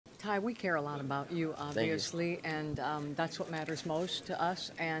Ty, we care a lot about you, obviously, and that's what matters most to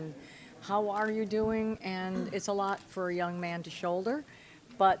us. And how are you doing? And it's a lot for a young man to shoulder,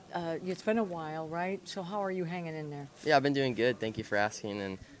 but it's been a while, right? So how are you hanging in there? Yeah, I've been doing good. Thank you for asking,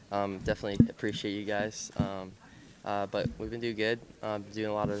 and definitely appreciate you guys. But we've been doing good.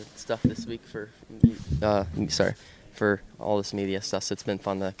 Doing a lot of stuff this week for all this media stuff. So it's been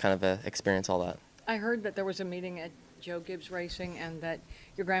fun to kind of experience all that. I heard that there was a meeting at Joe Gibbs Racing, and that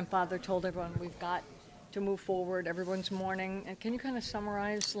your grandfather told everyone we've got to move forward. Everyone's mourning. And can you kind of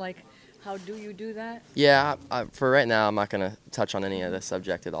summarize, like, how do you do that? Yeah, for right now, I'm not going to touch on any of the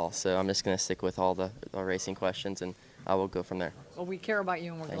subject at all. So I'm just going to stick with all the racing questions, and I will go from there. Well, we care about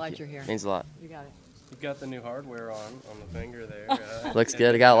you, and we're glad you're here. Means a lot. You got it. You got the new hardware on the finger there. Looks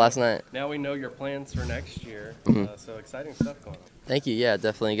good. I got it last night. Now we know your plans for next year. So exciting stuff going on. Thank you. Yeah,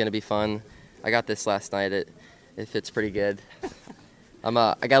 definitely going to be fun. I got this last night. It fits pretty good. I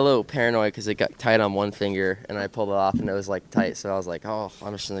got a little paranoid because it got tight on one finger, and I pulled it off, and it was like tight. So I was like, oh,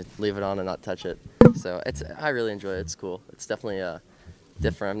 I'm just gonna leave it on and not touch it. So I really enjoy it. It's cool. It's definitely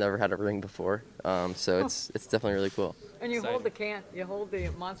different. I've never had a ring before, so it's definitely really cool. And you hold the can. You hold the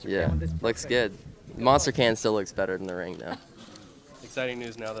monster Yeah, can with this. looks good. The monster can still looks better than the ring now. Exciting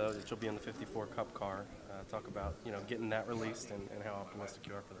news now, though, that you'll be in the 54 Cup car. Talk about getting that released and how optimistic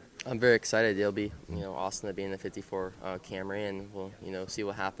you are for that. I'm very excited. It'll be awesome to be in the 54 Camry, and we'll see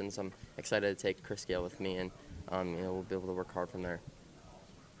what happens. I'm excited to take Chris Gale with me, and we'll be able to work hard from there.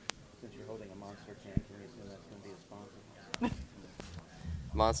 Since you're holding a monster can you assume that's going to be a sponsor?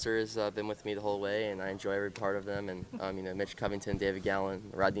 Monster has been with me the whole way, and I enjoy every part of them. And Mitch Covington, David Gallen,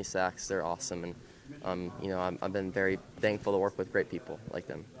 Rodney Sachs, they're awesome. And I've been very thankful to work with great people like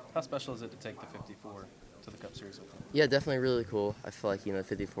them. How special is it to take the 54 to the Cup Series with them? Yeah, definitely really cool. I feel like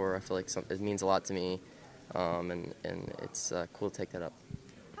 54. I feel like it means a lot to me, and it's cool to take that up.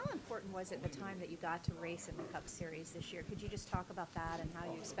 How important was it the time that you got to race in the Cup Series this year? Could you just talk about that and how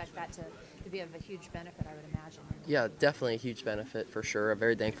you expect that to be of a huge benefit, I would imagine? Yeah, definitely a huge benefit for sure. I'm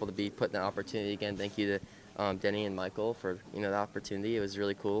very thankful to be put in that opportunity again. Thank you to Denny and Michael for the opportunity. It was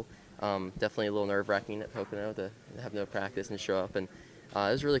really cool. Definitely a little nerve-wracking at Pocono to have no practice and show up, and it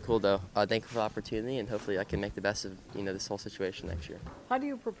was really cool though. Thankful for the opportunity, and hopefully I can make the best of this whole situation next year. How do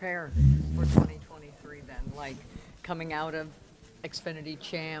you prepare for 2023 then? Like coming out of Xfinity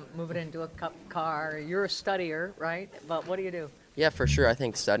Champ, moving into a Cup car. You're a studier, right? But what do you do? Yeah, for sure. I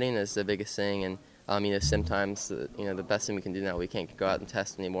think studying is the biggest thing, and sometimes the best thing we can do now, we can't go out and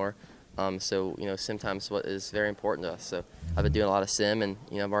test anymore. So sometimes what is very important to us. So I've been doing a lot of sim, and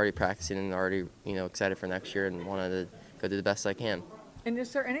I'm already practicing and already excited for next year and wanted to go do the best I can. And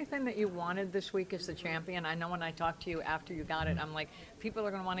is there anything that you wanted this week as the champion? I know when I talked to you after you got it, I'm like, people are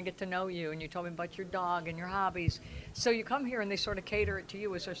going to want to get to know you, and you told me about your dog and your hobbies. So you come here and they sort of cater it to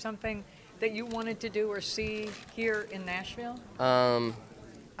you. Is there something that you wanted to do or see here in Nashville? I don't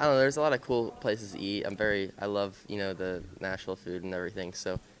know. There's a lot of cool places to eat. I love the Nashville food and everything.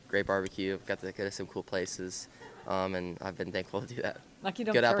 So great barbecue. I've got to go to some cool places, and I've been thankful to do that. Like you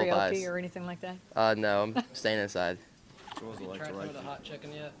don't Good apple karaoke pies. or anything like that? No, I'm staying inside. So what was it like to ride the hot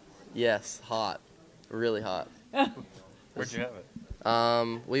chicken yet? Yes, hot, really hot. Where'd you have it?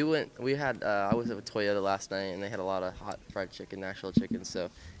 I was at Toyota last night, and they had a lot of hot fried chicken, Nashville chicken, so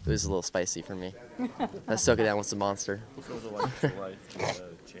it was a little spicy for me. I soak it down with some Monster. So what was it like to write the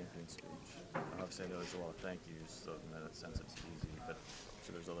champion speech? Obviously, I know there's a lot of thank yous, so in that sense it's easy, but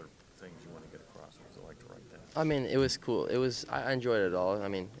so there's other things you want to get across. What was it like to write that? I mean, it was cool. I enjoyed it all. I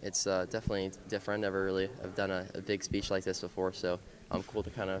mean, it's definitely different. Never really have done a big speech like this before, so cool to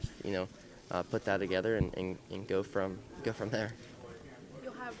kind of put that together and go from there.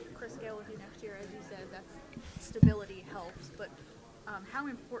 You'll have Chris Gale with you next year, as you said. That's stability helps, but how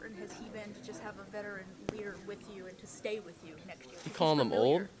important has he been to just have a veteran leader with you and to stay with you next year? You calling him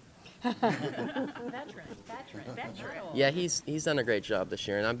old? Veteran. Yeah, he's done a great job this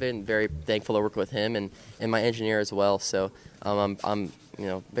year, and I've been very thankful to work with him and my engineer as well. So I'm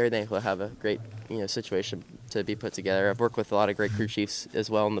very thankful to have a great situation to be put together. I've worked with a lot of great crew chiefs as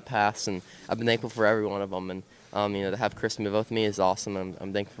well in the past, and I've been thankful for every one of them. And to have Chris move with me is awesome.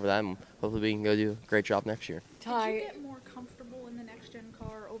 I'm thankful for that, and hopefully we can go do a great job next year. Did you get more comfortable in the next-gen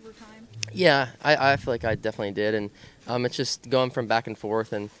car over time? Yeah, I feel like I definitely did, and it's just going from back and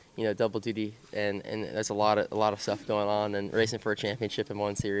forth and double duty, and there's a lot of stuff going on, and racing for a championship in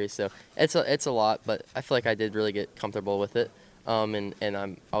one series, so it's a lot, but I feel like I did really get comfortable with it, and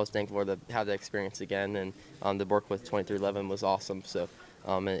I was thankful to have that experience again, and the work with 2311 was awesome, so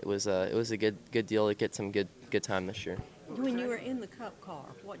it was a good deal to get some good time this year. When you were in the Cup car,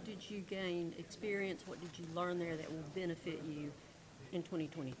 what did you gain experience? What did you learn there that will benefit you in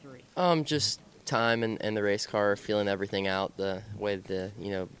 2023? Just time and the race car, feeling everything out, the way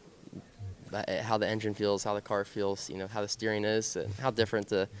how the engine feels, how the car feels, how the steering is, and how different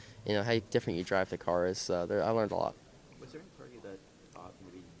how different you drive the car is. I learned a lot. Was there any part of you that thought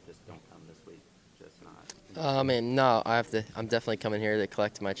maybe just don't come this week, just not? No, I'm definitely coming here to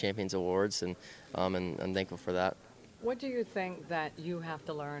collect my Champions Awards, and I'm thankful for that. What do you think that you have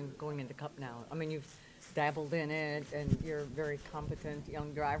to learn going into Cup now? I mean, you've dabbled in it, and you're a very competent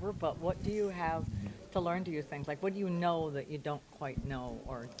young driver, but what do you have to learn, do you think? Like, what do you know that you don't quite know?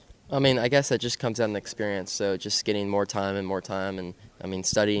 Or I guess that just comes out in experience, so just getting more time, and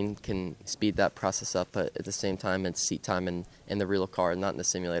studying can speed that process up, but at the same time, it's seat time in the real car, not in the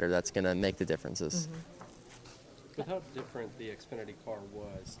simulator, that's going to make the differences. With how different the Xfinity car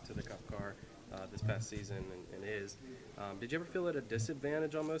was to the Cup car this past season and is, did you ever feel at a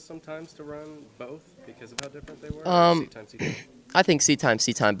disadvantage almost sometimes to run both because of how different they were? Seat time, seat time? I think seat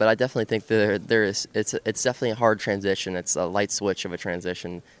time, but I definitely think it's definitely a hard transition. It's a light switch of a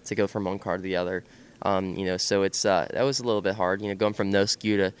transition to go from one car to the other. So it's that was a little bit hard. Going from no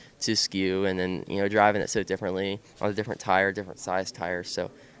skew to skew, and then driving it so differently on a different tire, different size tires.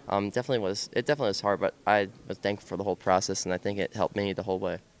 So definitely was hard, but I was thankful for the whole process, and I think it helped me the whole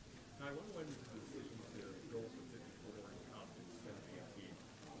way.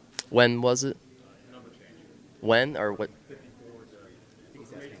 When was it? When or what?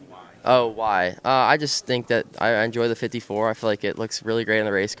 Oh, why? I just think that I enjoy the 54. I feel like it looks really great in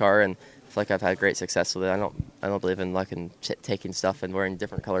the race car, and I feel like I've had great success with it. I don't believe in luck and taking stuff and wearing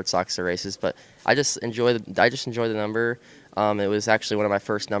different colored socks to races, but I just enjoy the number. It was actually one of my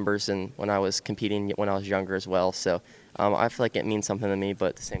first numbers, and when I was competing when I was younger as well. So I feel like it means something to me, but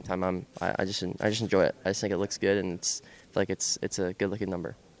at the same time, I just enjoy it. I just think it looks good, and I feel like it's a good looking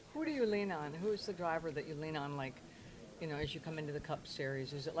number. who do you lean on? Who's the driver that you lean on, like, as you come into the Cup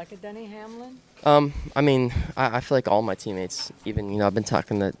Series? Is it like a Denny Hamlin? I feel like all my teammates, even, I've been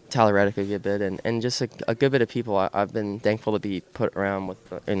talking to Tyler Reddick a good bit, and just a good bit of people. I've been thankful to be put around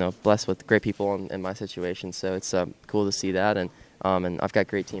with, blessed with great people in my situation. So it's cool to see that, and I've got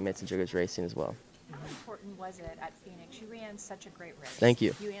great teammates in Joe Gibbs Racing as well. How important was it at Phoenix? You ran such a great race. Thank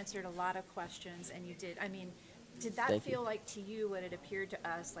you. You answered a lot of questions, and you did. Did that Thank feel like to you what it appeared to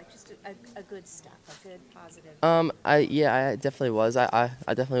us, like just a good step, a good positive? I definitely was. I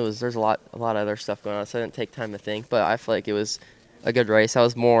definitely was. There's a lot of other stuff going on, so I didn't take time to think. But I feel like it was a good race. I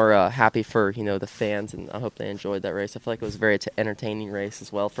was more happy for the fans, and I hope they enjoyed that race. I feel like it was a very entertaining race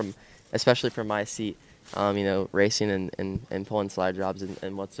as well, especially from my seat. Racing and pulling slide jobs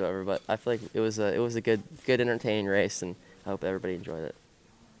and whatsoever. But I feel like it was a good entertaining race, and I hope everybody enjoyed it.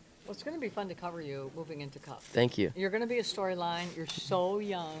 Well, it's going to be fun to cover you moving into Cup. Thank you. You're going to be a storyline. You're so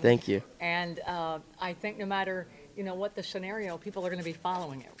young. Thank you. And I think no matter, what the scenario, people are going to be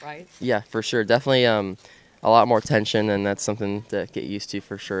following it, right? Yeah, for sure. Definitely a lot more tension, and that's something to get used to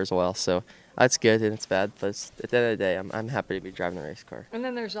for sure as well. So that's good and it's bad, but at the end of the day, I'm happy to be driving the race car. And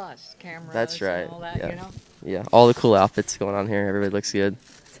then there's us, cameras. That's right. And all that, Yeah. Yeah, all the cool outfits going on here. Everybody looks good.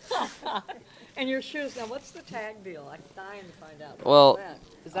 And your shoes. Now, what's the tag deal? I'm dying to find out. Well,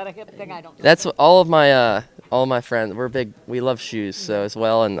 is that a hip thing? I don't know. That's what all of my friends. We love shoes so as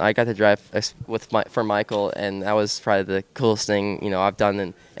well, and I got to drive for Michael, and that was probably the coolest thing I've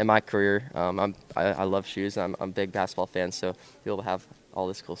done in my career. I love shoes. I'm a big basketball fan, so to be able to have all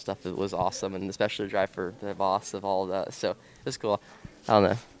this cool stuff, it was awesome, and especially to drive for the boss of all of that. So it was cool. I don't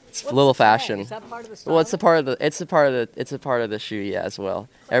know. It's a little fashion. Is that part of the style? Well, it's a part of the shoe, yeah, as well.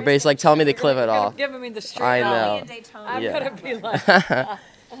 Everybody's like telling me to clip it off. Giving me the straight. I know. I'm gonna be like.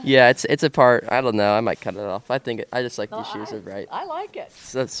 Yeah, it's a part. I don't know. I might cut it off. I just like these shoes are bright. I like it.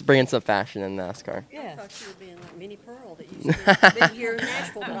 So it's bringing some fashion in NASCAR. Yeah. I thought you were being like Minnie Pearl that used to be here in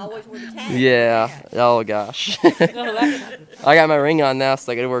Nashville, but always wore the tag. Yeah. Oh gosh. I got my ring on now,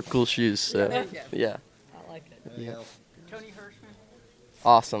 so I gotta wear cool shoes. So yeah. I like it. Yeah. Tony Hirschman.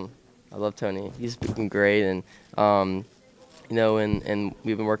 Awesome. I love Tony. He's been great, and and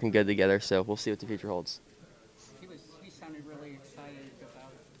we've been working good together. So we'll see what the future holds. He sounded really excited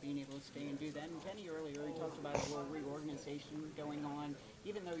about being able to stay and do that. And Kenny earlier, he talked about a little reorganization going on.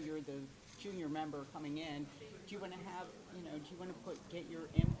 Even though you're the junior member coming in, do you want to have, do you want to get your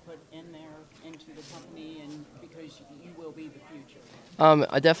input in there into the company, and because you will be the future?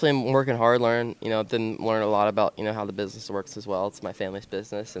 I definitely am working hard. I've been learning a lot about how the business works as well. It's my family's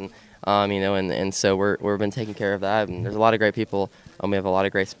business, and and so we've been taking care of that. And there's a lot of great people. We have a lot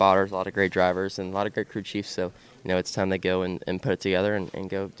of great spotters, a lot of great drivers, and a lot of great crew chiefs. So it's time to go and put it together and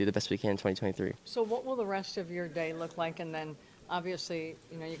go do the best we can in 2023. So what will the rest of your day look like? And then obviously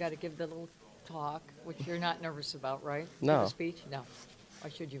you got to give the little talk, which you're not nervous about, right? No. For the speech? No. Why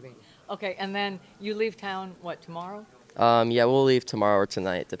should you be? Okay, and then you leave town, what, tomorrow? Yeah, we'll leave tomorrow or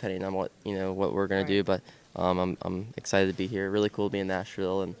tonight, depending on what what we're gonna Right. do. But I'm excited to be here. Really cool to be in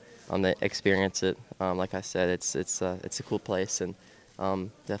Nashville and to experience it. Like I said, it's a cool place and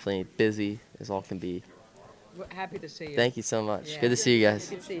definitely busy as all can be. We're happy to see you. Thank you so much. Yeah. Good to see you guys.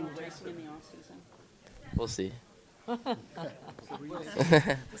 Good seeing you racing in the off season. We'll see.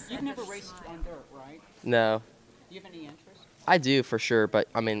 You've never raced on dirt, right? No, Do you have any interest? I do for sure, but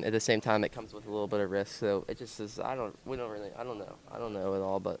I mean at the same time it comes with a little bit of risk. So it just is. I don't know at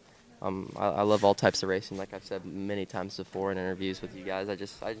all. But I love all types of racing. Like I've said many times before in interviews with you guys,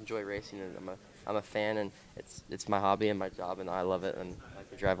 I enjoy racing and I'm a fan and it's my hobby and my job and I love it and I like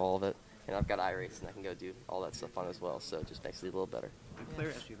to drive all of it. And I've got iRace and I can go do all that stuff on as well. So it just makes it a little better. Claire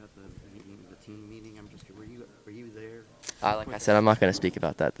asked you about the meeting, the team meeting. I'm just were you there? Like I said, I'm not going to speak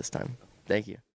about that this time. Thank you.